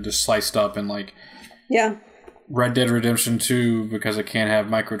games that are just sliced up and like, Red Dead Redemption 2, because it can't have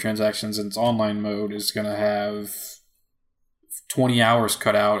microtransactions in its online mode, is going to have 20 hours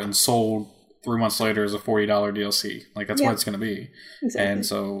cut out and sold 3 months later as a $40 DLC. Like that's what it's going to be. Exactly. And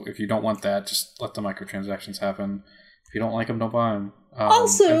so if you don't want that, just let the microtransactions happen. If you don't like them, don't buy them.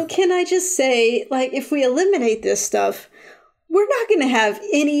 Also, can I just say, like, if we eliminate this stuff, we're not going to have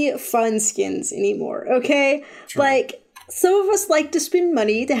any fun skins anymore, okay? True. Like, some of us like to spend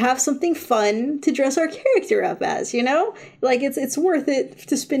money to have something fun to dress our character up as, you know? Like, it's worth it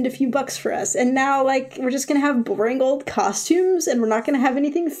to spend a few bucks for us. And now, like, we're just going to have boring old costumes, and we're not going to have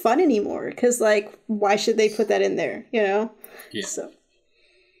anything fun anymore. Because, like, why should they put that in there, you know? Yeah. So.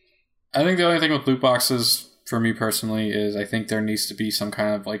 I think the only thing with loot boxes, for me personally, is I think there needs to be some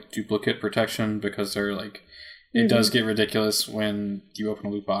kind of, like, duplicate protection, because they're, like, it does get ridiculous when you open a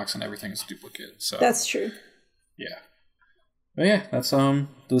loot box and everything is duplicate. So that's true. Yeah. But yeah, that's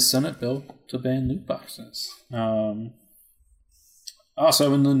the Senate bill to ban loot boxes.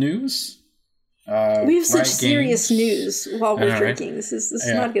 Also in the news, we have such Riot serious Games, news while we're drinking. This is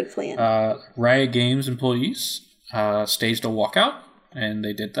not a good plan. Riot Games employees staged a walkout, and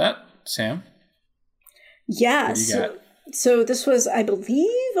they did that. Sam? Yeah, so this was, I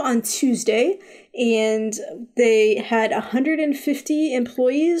believe, on Tuesday, and they had 150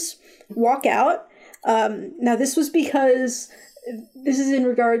 employees walk out. Now, this was because this is in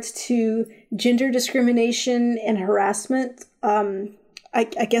regards to gender discrimination and harassment. I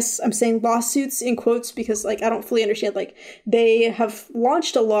guess I'm saying lawsuits in quotes because, like, I don't fully understand. Like, they have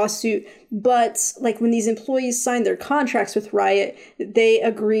launched a lawsuit, but, like, when these employees signed their contracts with Riot, they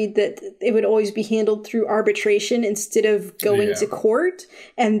agreed that it would always be handled through arbitration instead of going to court.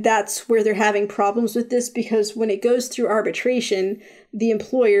 And that's where they're having problems with this, because when it goes through arbitration, the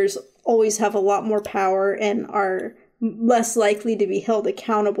employers always have a lot more power and are less likely to be held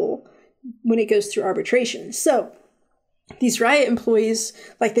accountable when it goes through arbitration. So these Riot employees,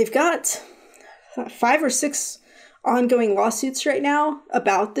 like, they've got 5 or 6 ongoing lawsuits right now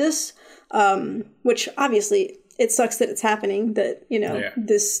about this, which obviously it sucks that it's happening, that, you know,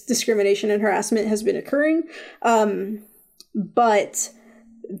 this discrimination and harassment has been occurring. But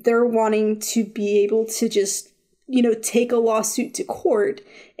they're wanting to be able to just, you know, take a lawsuit to court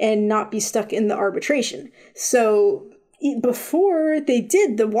and not be stuck in the arbitration. So before they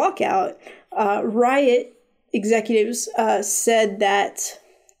did the walkout, Riot executives said that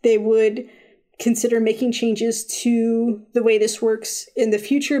they would consider making changes to the way this works in the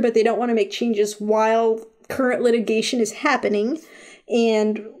future, but they don't want to make changes while current litigation is happening.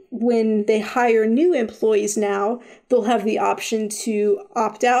 And when they hire new employees now, they'll have the option to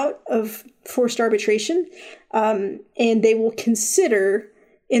opt out of forced arbitration, and they will consider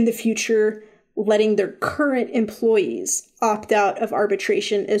in the future letting their current employees opt out of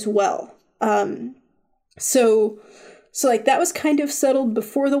arbitration as well. So like, that was kind of settled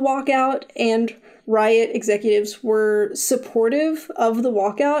before the walkout, and Riot executives were supportive of the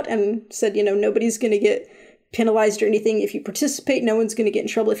walkout and said, you know, nobody's going to get penalized or anything if you participate. No one's going to get in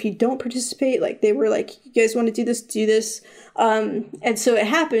trouble if you don't participate. Like, they were like, you guys want to do this, do this. And so it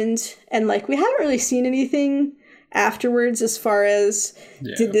happened, and, like, we haven't really seen anything afterwards as far as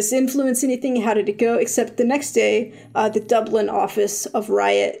did this influence anything, how did it go, except the next day the Dublin office of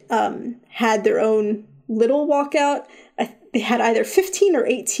Riot had their own little walkout. They had either 15 or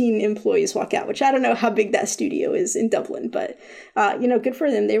 18 employees walk out, which I don't know how big that studio is in Dublin, but you know, good for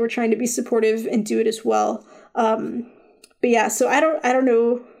them. They were trying to be supportive and do it as well. But yeah, so I don't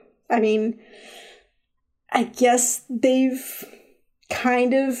know. I mean, I guess they've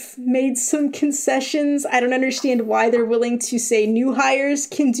kind of made some concessions. I don't understand why they're willing to say new hires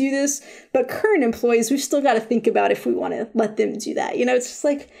can do this, but current employees, we've still got to think about if we want to let them do that. You know, it's just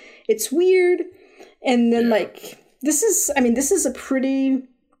like, it's weird. And then like, this is a pretty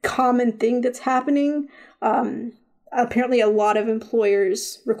common thing that's happening. Apparently a lot of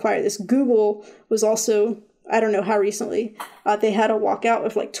employers require this. Google was also, I don't know how recently, they had a walkout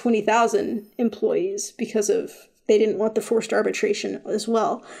of like 20,000 employees because of, they didn't want the forced arbitration as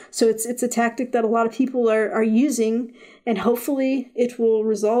well. So it's a tactic that a lot of people are using, and hopefully it will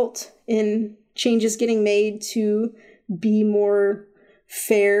result in changes getting made to be more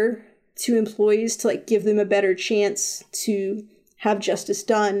fair to employees, to like give them a better chance to have justice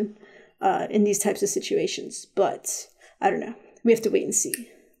done in these types of situations. But I don't know. We have to wait and see.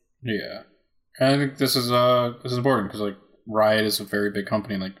 Yeah, and I think this is important because like Riot is a very big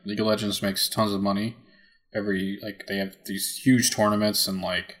company. Like League of Legends makes tons of money. They have these huge tournaments and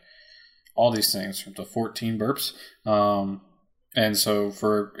like all these things, from the 14 burps. And so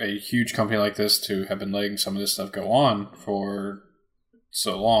for a huge company like this to have been letting some of this stuff go on for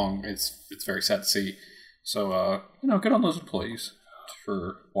so long, it's very sad to see. So good on those employees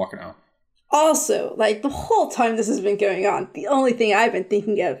for walking out. Also, like, the whole time this has been going on, the only thing I've been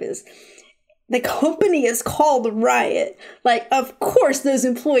thinking of is the company is called Riot. Like, of course those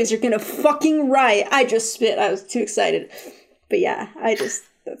employees are gonna fucking riot. I just spit. I was too excited. But yeah, I'm just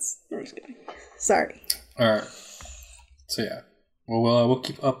kidding. Sorry. All right. So yeah, we'll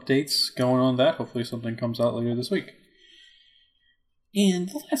keep updates going on that. Hopefully something comes out later this week. And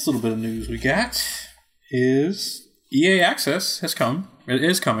the last little bit of news we got is EA Access has come. It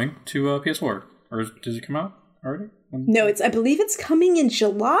is coming to PS4. Or did it come out already? No, I believe it's coming in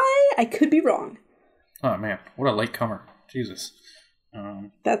July. I could be wrong. Oh man, what a late comer. Jesus.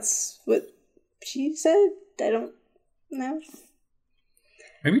 That's what she said. I don't know.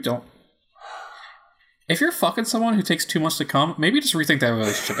 Maybe don't. If you're fucking someone who takes 2 months to come, maybe just rethink that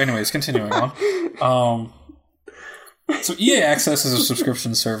relationship. Anyways, continuing on. So EA Access is a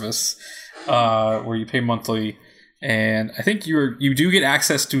subscription service where you pay monthly, and I think you do get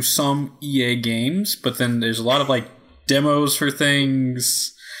access to some EA games, but then there's a lot of like demos for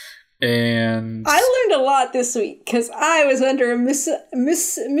things. And I learned a lot this week because I was under a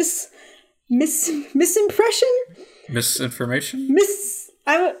misimpression. Misinformation?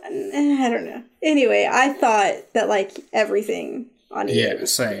 I don't know. Anyway, I thought that like everything on EA. Yeah,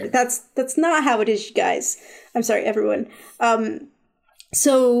 same. That's not how it is, you guys. I'm sorry, everyone.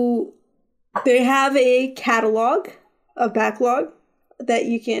 So they have a catalog, a backlog that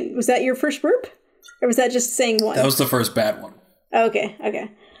you can. Was that your first burp, or was that just saying one? That was the first bad one. Okay.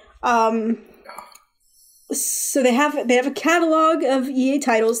 So they have a catalog of EA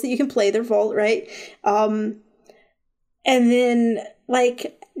titles that you can play, their vault, right? And then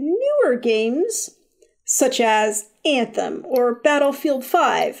like newer games such as Anthem or Battlefield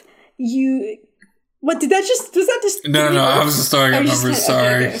 5. Was that just No, I was just throwing out numbers,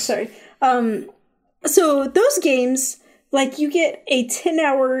 sorry. Okay, sorry. So those games, like you get a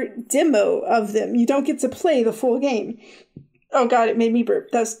 10-hour demo of them. You don't get to play the full game. Oh god, it made me burp.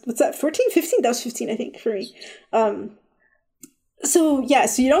 What's that, 14, 15? That was 15, I think, for me. So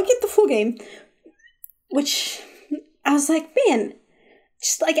you don't get the full game, which I was like, man,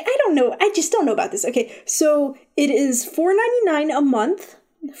 just like, I just don't know about this. Okay, so it is $4.99 a month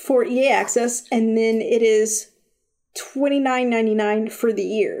for EA Access, and then it is $29.99 for the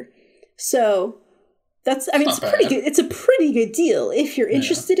year. So it's pretty good. It's a pretty good deal if you're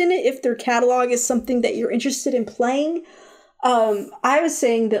interested in it, if their catalog is something that you're interested in playing. I was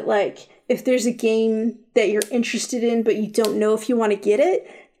saying that, like, if there's a game that you're interested in, but you don't know if you want to get it,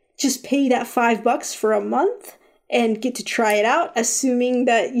 just pay that $5 for a month and get to try it out, assuming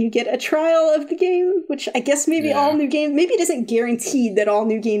that you get a trial of the game, which I guess maybe all new games, maybe it isn't guaranteed that all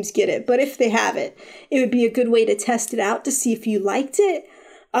new games get it, but if they have it, it would be a good way to test it out to see if you liked it.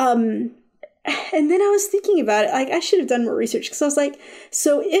 And then I was thinking about it, like, I should have done more research, because I was like,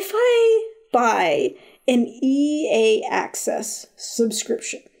 so if I buy an EA Access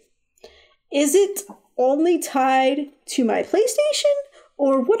subscription, is it only tied to my PlayStation,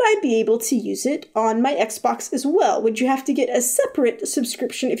 or would I be able to use it on my Xbox as well? Would you have to get a separate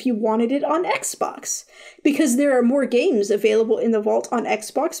subscription if you wanted it on Xbox? Because there are more games available in the vault on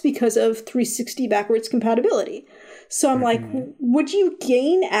Xbox because of 360 backwards compatibility. So I'm like, would you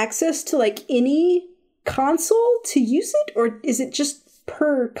gain access to like any console to use it, or is it just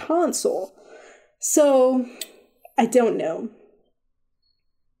per console? So I don't know.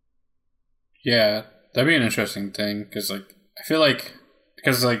 Yeah, that'd be an interesting thing, because like I feel like,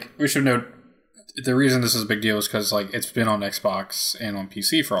 because like we should note, the reason this is a big deal is because like it's been on Xbox and on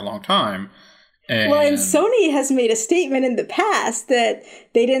PC for a long time. And Sony has made a statement in the past that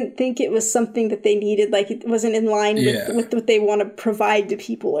they didn't think it was something that they needed, like it wasn't in line with what they want to provide to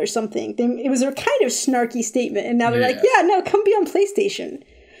people or something. It was a kind of snarky statement, and now they're like, yeah, no, come be on PlayStation.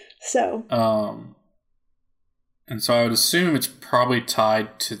 So and so I would assume it's probably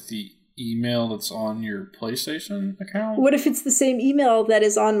tied to the email that's on your PlayStation account. What if it's the same email that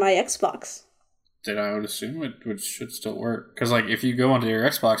is on my Xbox? Then I would assume it should still work. Because like if you go onto your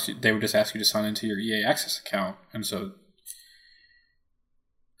Xbox, they would just ask you to sign into your EA Access account. And so,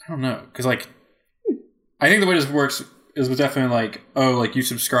 I don't know. Because like, I think the way this works is definitely like, oh, like you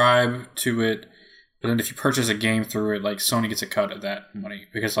subscribe to it, but then if you purchase a game through it, like Sony gets a cut of that money.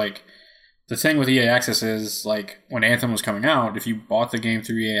 Because like, the thing with EA Access is, like, when Anthem was coming out, if you bought the game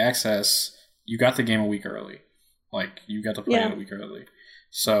through EA Access, you got the game a week early. Like, you got to play it a week early.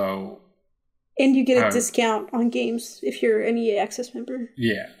 So... And you get a discount on games if you're an EA Access member.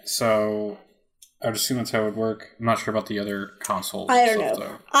 Yeah, so I would assume that's how it would work. I'm not sure about the other consoles. I don't know.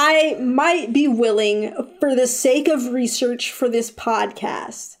 Though. I might be willing, for the sake of research for this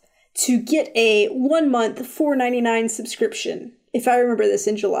podcast, to get a 1 month $4.99 subscription, if I remember this,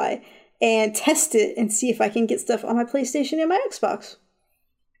 in July, and test it and see if I can get stuff on my PlayStation and my Xbox.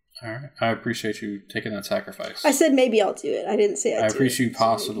 All right. I appreciate you taking that sacrifice. I said maybe I'll do it. I didn't say I'd do it. I appreciate you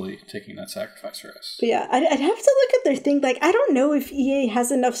possibly taking that sacrifice for us. But yeah, I'd have to look at their thing. Like, I don't know if EA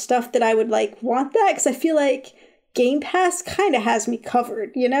has enough stuff that I would, like, want that, because I feel like Game Pass kind of has me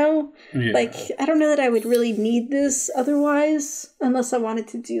covered, you know? Yeah. Like, I don't know that I would really need this otherwise, unless I wanted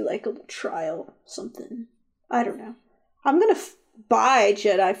to do, like, a little trial something. I don't know. I'm gonna buy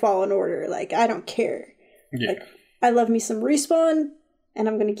Jedi Fallen Order. Like, I don't care. Yeah. Like, I love me some Respawn, and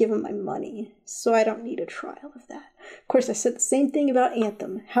I'm gonna give them my money, so I don't need a trial of that. Of course, I said the same thing about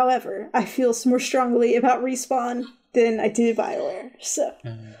Anthem. However, I feel more strongly about Respawn than I did BioWare, so.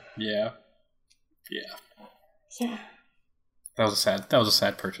 Yeah. Yeah. Yeah. That was a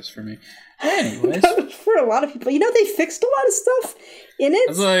sad purchase for me. Anyways. For a lot of people. You know, they fixed a lot of stuff in it.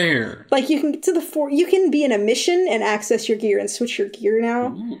 That's what I hear. Like, you can get to you can be in a mission and access your gear and switch your gear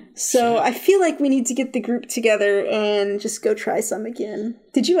now. Ooh, so shit. I feel like we need to get the group together and just go try some again.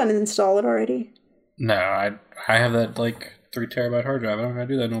 Did you uninstall it already? No, I have that, like, 3 terabyte hard drive. I don't gotta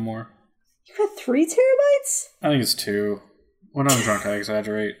do that no more. You got 3 terabytes? I think it's 2. When I'm drunk, I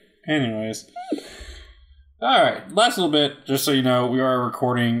exaggerate. Anyways. Alright, last little bit, just so you know, we are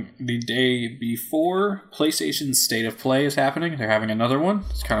recording the day before PlayStation's State of Play is happening. They're having another one.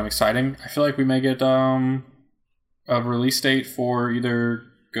 It's kind of exciting. I feel like we may get a release date for either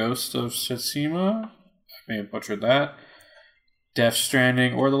Ghost of Tsushima, I may have butchered that, Death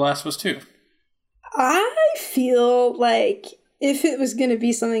Stranding, or The Last of Us 2. I feel like if it was going to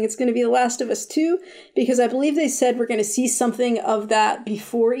be something, it's going to be The Last of Us 2, because I believe they said we're going to see something of that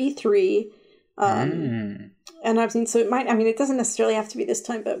before E3. And I've seen, so it might, I mean, it doesn't necessarily have to be this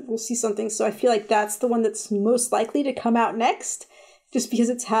time, but we'll see something. So I feel like that's the one that's most likely to come out next, just because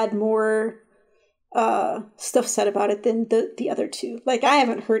it's had more stuff said about it than the other two. Like, I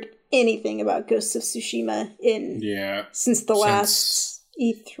haven't heard anything about Ghosts of Tsushima since the last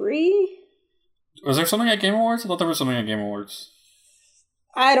E3. Was there something at Game Awards? I thought there was something at Game Awards.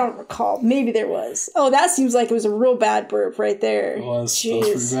 I don't recall. Maybe there was. Oh, that seems like it was a real bad burp right there. It was.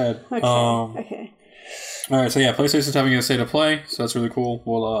 Jeez. That was pretty bad. Okay. All right, so yeah, PlayStation's having a State of Play, so that's really cool.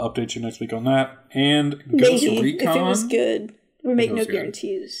 We'll update you next week on that. And Ghost Maybe, Recon. if it was good. We make no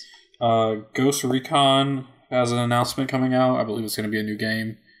guarantees. Ghost Recon has an announcement coming out. I believe it's going to be a new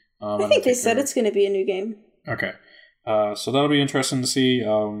game. I think they said it's going to be a new game. Okay. So that'll be interesting to see.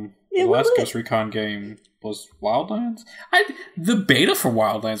 The last Ghost Recon game was Wildlands. The beta for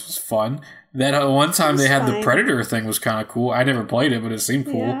Wildlands was fun. That one time they had the Predator thing was kind of cool. I never played it, but it seemed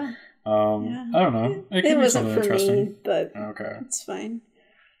cool. Yeah. I don't know. It wasn't for me, but it's fine.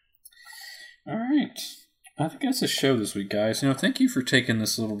 All right. I think that's a show this week, guys. Thank you for taking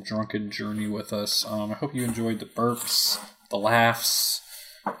this little drunken journey with us. I hope you enjoyed the burps, the laughs,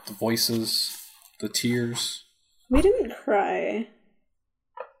 the voices, the tears. We didn't cry.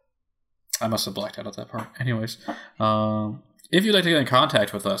 I must have blacked out at that part. Anyways, if you'd like to get in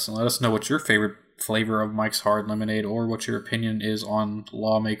contact with us and let us know what your favorite flavor of Mike's Hard Lemonade or what your opinion is on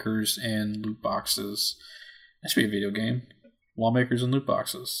lawmakers and loot boxes. That should be a video game. Lawmakers and loot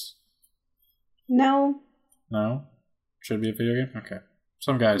boxes. No. No? Should it be a video game? Okay.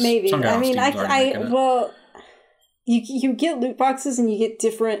 Some guys. Maybe. Some guy I mean, well, you get loot boxes and you get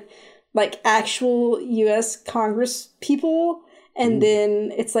different, like, actual U.S. Congress people. And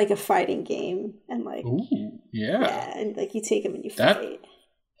then it's like a fighting game, and like, yeah, and like you take them and you that fight.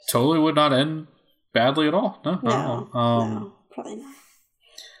 Totally would not end badly at all. No, probably not.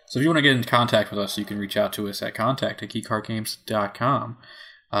 So if you want to get in contact with us, you can reach out to us at contact@geekheartgames.com.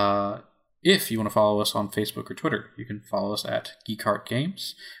 If you want to follow us on Facebook or Twitter, you can follow us at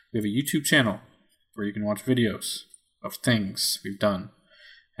geekheartgames. We have a YouTube channel where you can watch videos of things we've done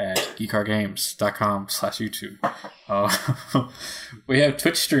at geekheartgames.com/YouTube. We have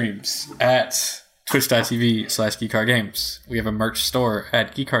Twitch streams at twitch.tv/geekheartgames. We have a merch store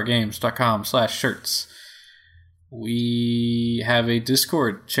at geekheartgames.com/shirts. We have a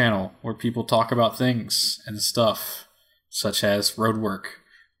Discord channel where people talk about things and stuff, such as roadwork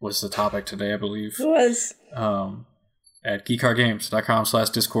was the topic today, I believe. It was. At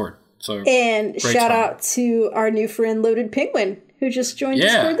geekheartgames.com/Discord. So, and shout out to our new friend Loaded Penguin, who just joined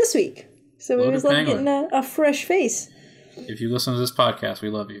Discord this week. So it was like getting a fresh face. If you listen to this podcast, we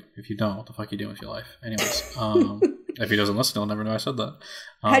love you. If you don't, what the fuck are you doing with your life? Anyways, if he doesn't listen, he'll never know I said that.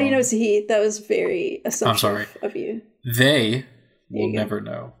 How do you know it's a he? That was very assumptive of you. They will never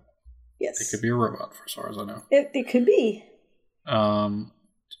know. Yes. It could be a robot, for as far as I know. It could be.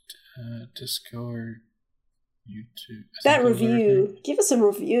 Discord, YouTube. That review. Give us a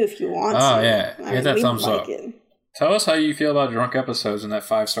review if you want to. Oh, yeah. Hit that thumbs up. It. Tell us how you feel about drunk episodes in that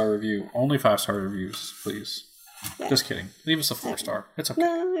 5-star review. Only 5-star reviews, please. Yeah. Just kidding. Leave us a 4-star. It's okay.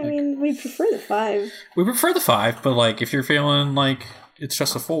 No, I mean, we prefer the 5. We prefer the 5, but like if you're feeling like it's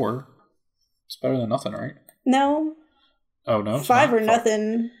just a 4, it's better than nothing, right? No. Oh no, 5 or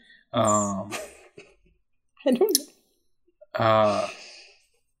nothing. I don't know.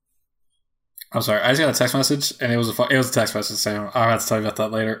 I'm sorry. I just got a text message, and it was a text message, Sam. I'll have to tell you about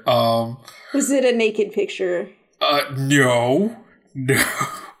that later. Was it a naked picture? No.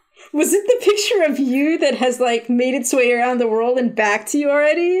 Was it the picture of you that has like made its way around the world and back to you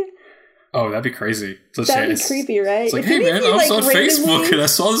already? Oh, that'd be crazy. That'd be creepy, right? It's like, hey man, I was on Facebook and I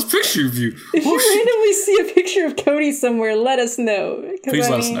saw this picture of you. If you randomly see a picture of Cody somewhere, let us know. Please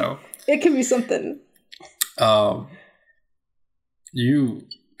let us know. It could be something. You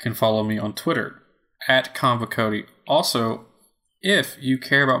can follow me on Twitter at ComicBookCody. Also, if you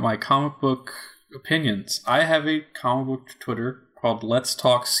care about my comic book opinions, I have a comic book Twitter called Let's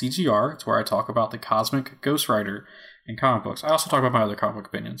Talk CGR. It's where I talk about the cosmic Ghost Rider in comic books. I also talk about my other comic book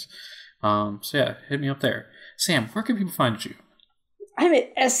opinions. So yeah, hit me up there. Sam, where can people find you? I'm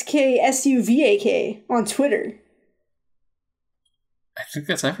at SKSUVAK on Twitter. I think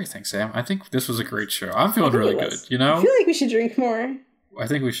that's everything, Sam. I think this was a great show. I'm feeling really good, you know? I feel like we should drink more. I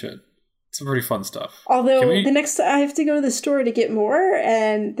think we should. It's some pretty fun stuff. Although the next I have to go to the store to get more,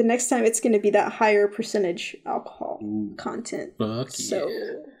 and the next time it's going to be that higher percentage alcohol content. So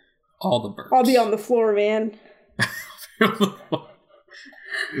all the birds. I'll be on the floor, man. All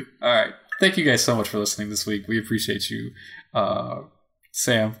right. Thank you guys so much for listening this week. We appreciate you.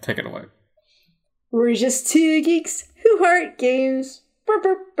 Sam, take it away. We're just two geeks who heart games. Burp,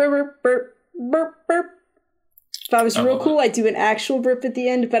 burp, burp, burp, burp, burp. If I was real cool, I'd do an actual burp at the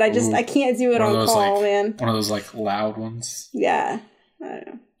end, but I can't do it on call, man. One of those like loud ones. Yeah. I don't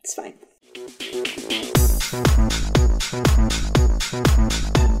know. It's fine.